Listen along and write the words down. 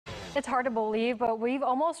It's hard to believe, but we've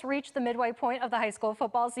almost reached the midway point of the high school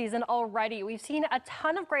football season already. We've seen a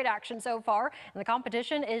ton of great action so far, and the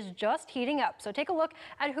competition is just heating up. So take a look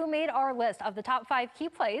at who made our list of the top 5 key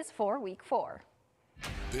plays for Week 4.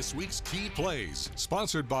 This week's Key Plays,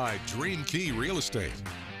 sponsored by Dream Key Real Estate.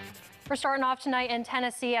 We're starting off tonight in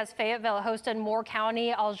Tennessee as Fayetteville hosted Moore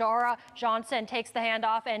County. Aljara Johnson takes the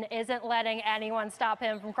handoff and isn't letting anyone stop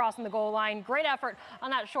him from crossing the goal line. Great effort on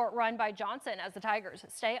that short run by Johnson as the Tigers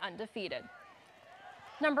stay undefeated.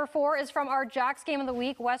 Number 4 is from our Jacks game of the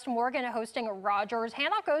week. West Morgan hosting Rogers.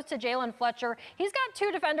 Handoff goes to Jalen Fletcher. He's got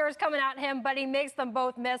 2 defenders coming at him, but he makes them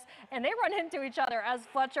both miss, and they run into each other as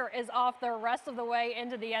Fletcher is off the rest of the way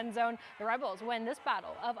into the end zone. The Rebels win this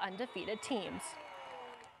battle of undefeated teams.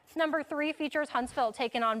 Number 3 features Huntsville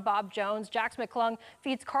taking on Bob Jones. Jax McClung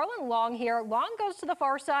feeds Carlin Long here. Long goes to the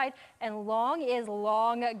far side, and Long is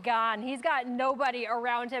long gone. He's got nobody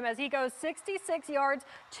around him as he goes 66 yards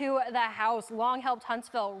to the house. Long helped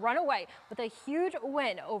Huntsville run away with a huge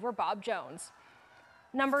win over Bob Jones.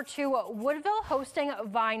 Number 2, Woodville hosting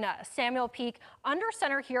Vina. Samuel Peak under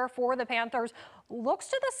center here for the Panthers. Looks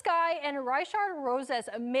to the sky, and Ryshard Roses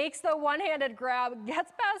makes the one-handed grab,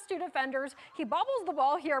 gets past 2 defenders. He bobbles the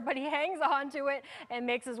ball here, but he hangs on to it and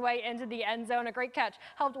makes his way into the end zone. A great catch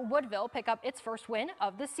helped Woodville pick up its first win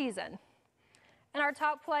of the season. And our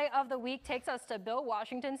top play of the week takes us to Bill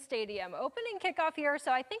Washington Stadium. Opening kickoff here,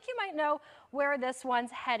 so I think you might know where this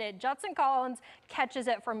one's headed. Judson Collins catches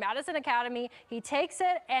it from Madison Academy. He takes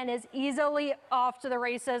it and is easily off to the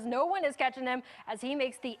races. No one is catching him as he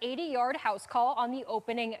makes the 80-yard house call on the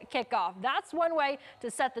opening kickoff. That's one way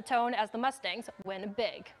to set the tone as the Mustangs win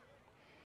big.